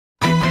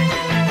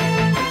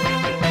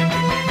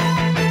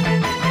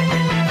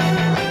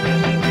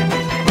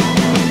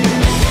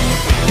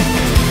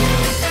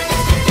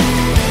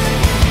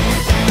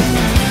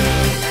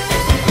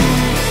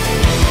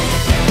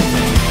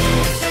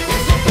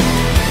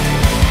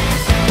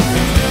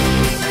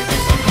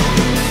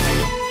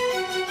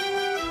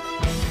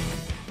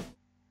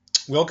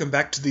Welcome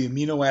back to the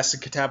amino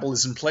acid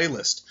catabolism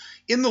playlist.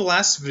 In the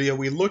last video,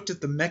 we looked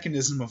at the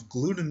mechanism of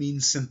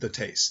glutamine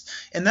synthetase,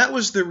 and that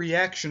was the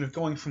reaction of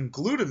going from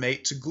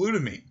glutamate to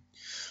glutamine.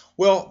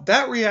 Well,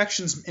 that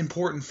reaction is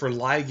important for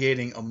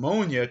ligating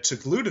ammonia to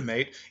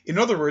glutamate. In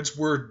other words,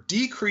 we're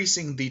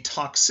decreasing the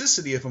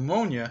toxicity of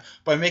ammonia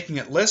by making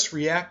it less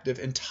reactive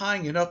and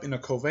tying it up in a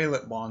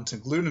covalent bond to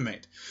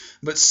glutamate.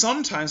 But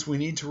sometimes we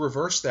need to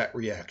reverse that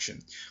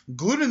reaction.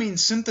 Glutamine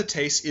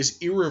synthetase is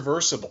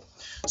irreversible,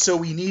 so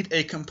we need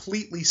a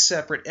completely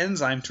separate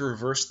enzyme to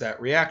reverse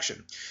that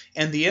reaction.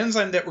 And the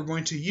enzyme that we're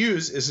going to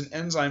use is an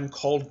enzyme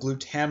called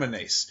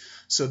glutaminase.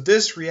 So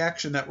this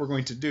reaction that we're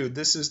going to do,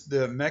 this is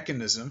the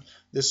mechanism.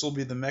 This will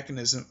be the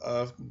mechanism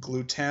of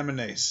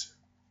glutaminase.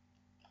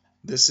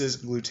 This is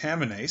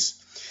glutaminase.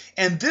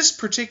 And this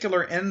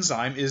particular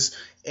enzyme is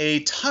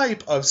a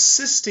type of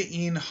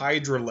cysteine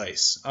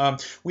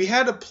hydrolase. We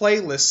had a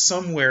playlist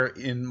somewhere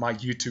in my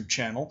YouTube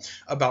channel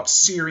about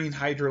serine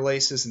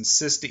hydrolases and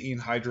cysteine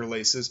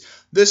hydrolases.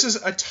 This is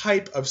a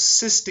type of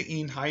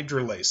cysteine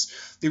hydrolase.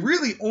 The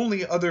really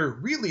only other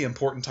really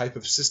important type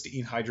of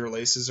cysteine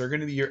hydrolases are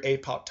going to be your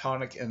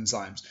apoptotic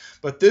enzymes,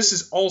 but this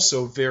is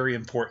also very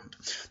important.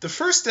 The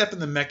first step in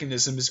the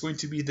mechanism is going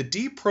to be the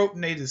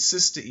deprotonated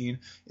cysteine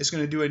is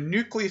going to do a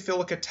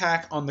nucleophilic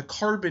attack on the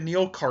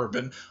carbonyl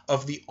carbon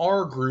of the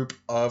R group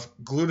of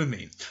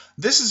glutamine.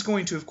 This is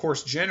going to, of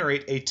course,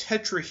 generate a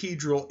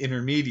tetrahedral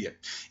intermediate.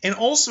 And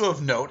also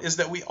of note is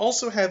that we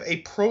also have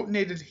a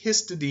protonated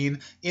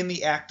histidine in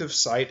the active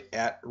site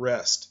at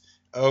rest.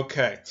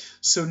 Okay,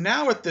 so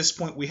now at this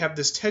point we have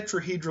this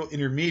tetrahedral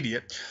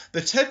intermediate.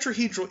 The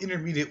tetrahedral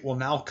intermediate will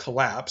now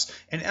collapse,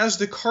 and as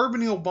the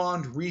carbonyl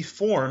bond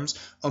reforms,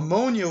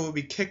 ammonia will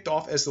be kicked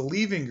off as the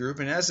leaving group,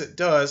 and as it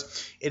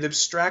does, it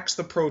abstracts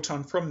the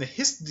proton from the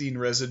histidine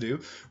residue,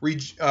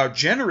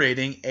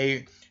 generating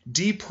a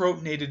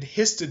deprotonated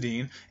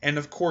histidine, and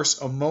of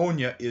course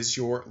ammonia is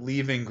your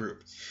leaving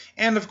group.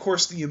 And of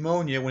course the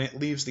ammonia, when it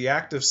leaves the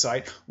active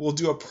site, will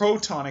do a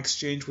proton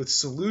exchange with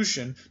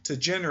solution to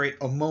generate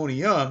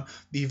ammonium,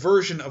 the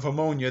version of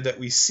ammonia that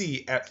we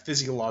see at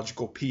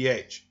physiological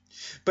pH.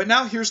 But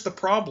now here's the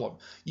problem.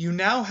 You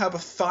now have a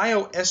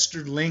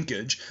thioester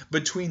linkage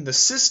between the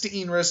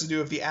cysteine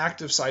residue of the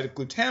active site of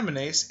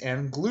glutaminase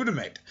and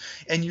glutamate,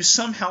 and you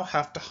somehow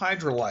have to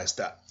hydrolyze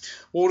that.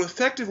 Well, what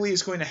effectively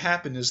is going to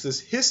happen is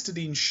this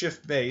histidine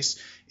shift base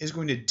is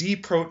going to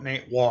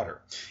deprotonate water,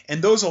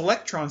 and those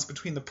electrons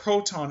between the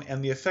proton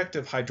and the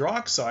effective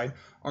hydroxide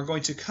are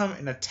going to come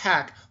and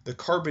attack the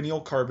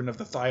carbonyl carbon of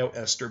the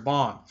thioester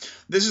bond.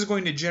 This is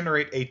going to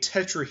generate a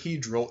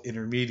tetrahedral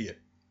intermediate.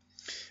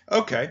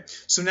 Okay,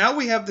 so now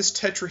we have this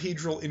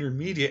tetrahedral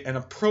intermediate and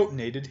a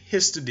protonated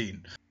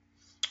histidine.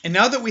 And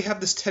now that we have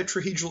this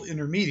tetrahedral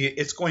intermediate,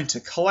 it's going to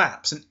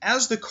collapse. And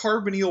as the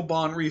carbonyl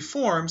bond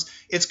reforms,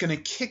 it's going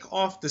to kick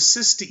off the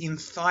cysteine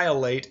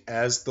thiolate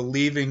as the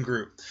leaving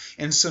group.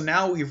 And so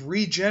now we've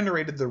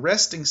regenerated the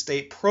resting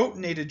state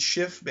protonated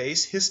shift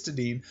base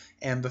histidine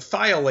and the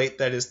thiolate,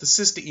 that is the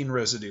cysteine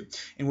residue.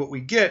 And what we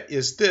get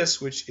is this,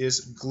 which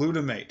is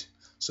glutamate.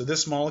 So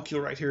this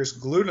molecule right here is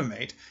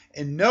glutamate,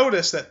 and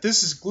notice that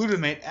this is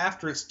glutamate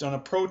after it's done a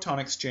proton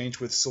exchange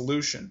with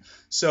solution.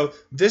 So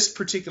this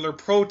particular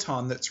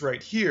proton that's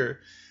right here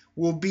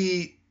will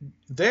be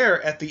there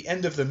at the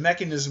end of the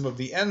mechanism of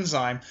the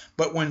enzyme,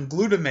 but when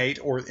glutamate,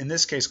 or in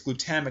this case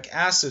glutamic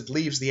acid,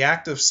 leaves the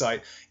active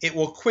site, it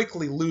will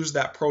quickly lose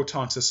that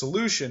proton to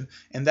solution,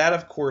 and that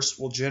of course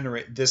will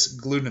generate this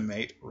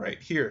glutamate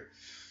right here.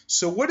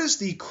 So what is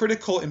the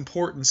critical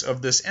importance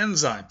of this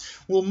enzyme?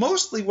 Well,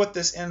 mostly what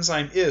this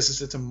enzyme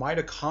is it's a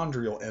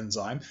mitochondrial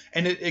enzyme,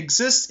 and it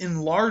exists in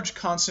large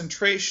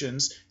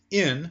concentrations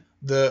in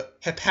the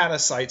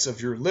hepatocytes of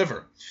your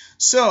liver.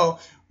 So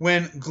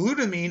when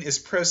glutamine is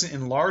present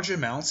in large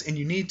amounts and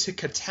you need to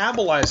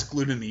catabolize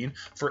glutamine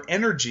for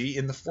energy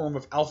in the form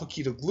of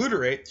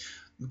alpha-ketoglutarate,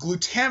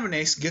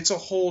 glutaminase gets a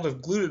hold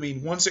of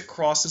glutamine once it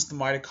crosses the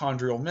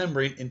mitochondrial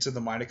membrane into the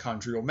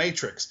mitochondrial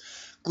matrix.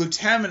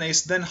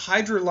 Glutaminase then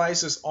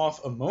hydrolyzes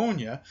off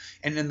ammonia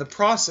and in the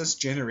process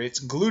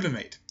generates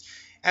glutamate.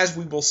 As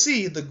we will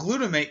see, the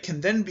glutamate can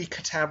then be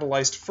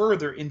catabolized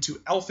further into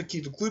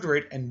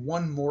alpha-ketoglutarate and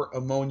one more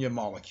ammonia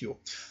molecule.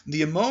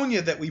 The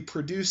ammonia that we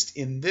produced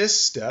in this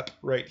step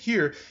right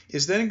here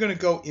is then going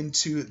to go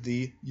into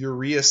the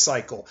urea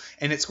cycle,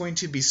 and it's going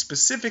to be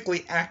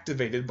specifically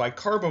activated by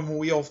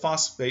carbamoyl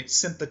phosphate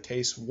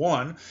synthetase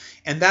 1,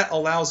 and that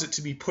allows it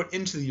to be put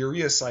into the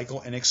urea cycle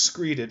and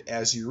excreted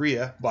as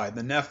urea by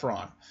the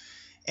nephron.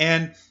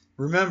 And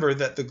remember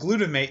that the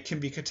glutamate can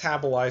be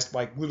catabolized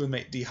by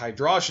glutamate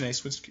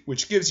dehydrogenase,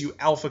 which gives you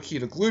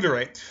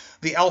alpha-ketoglutarate.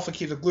 The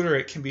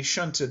alpha-ketoglutarate can be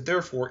shunted,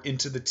 therefore,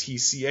 into the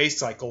TCA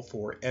cycle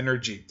for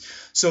energy.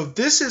 So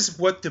this is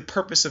what the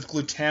purpose of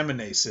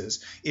glutaminase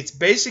is. It's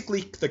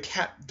basically the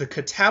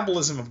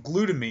catabolism of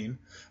glutamine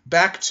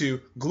back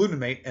to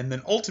glutamate, and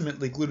then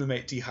ultimately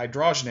glutamate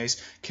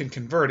dehydrogenase can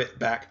convert it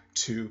back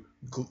to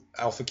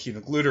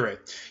alpha-ketoglutarate.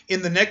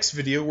 In the next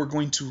video, we're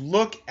going to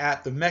look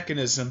at the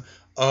mechanism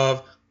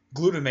of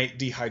glutamate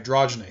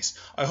dehydrogenase.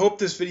 I hope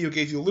this video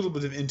gave you a little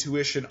bit of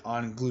intuition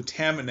on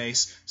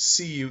glutaminase.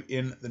 See you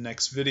in the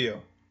next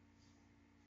video.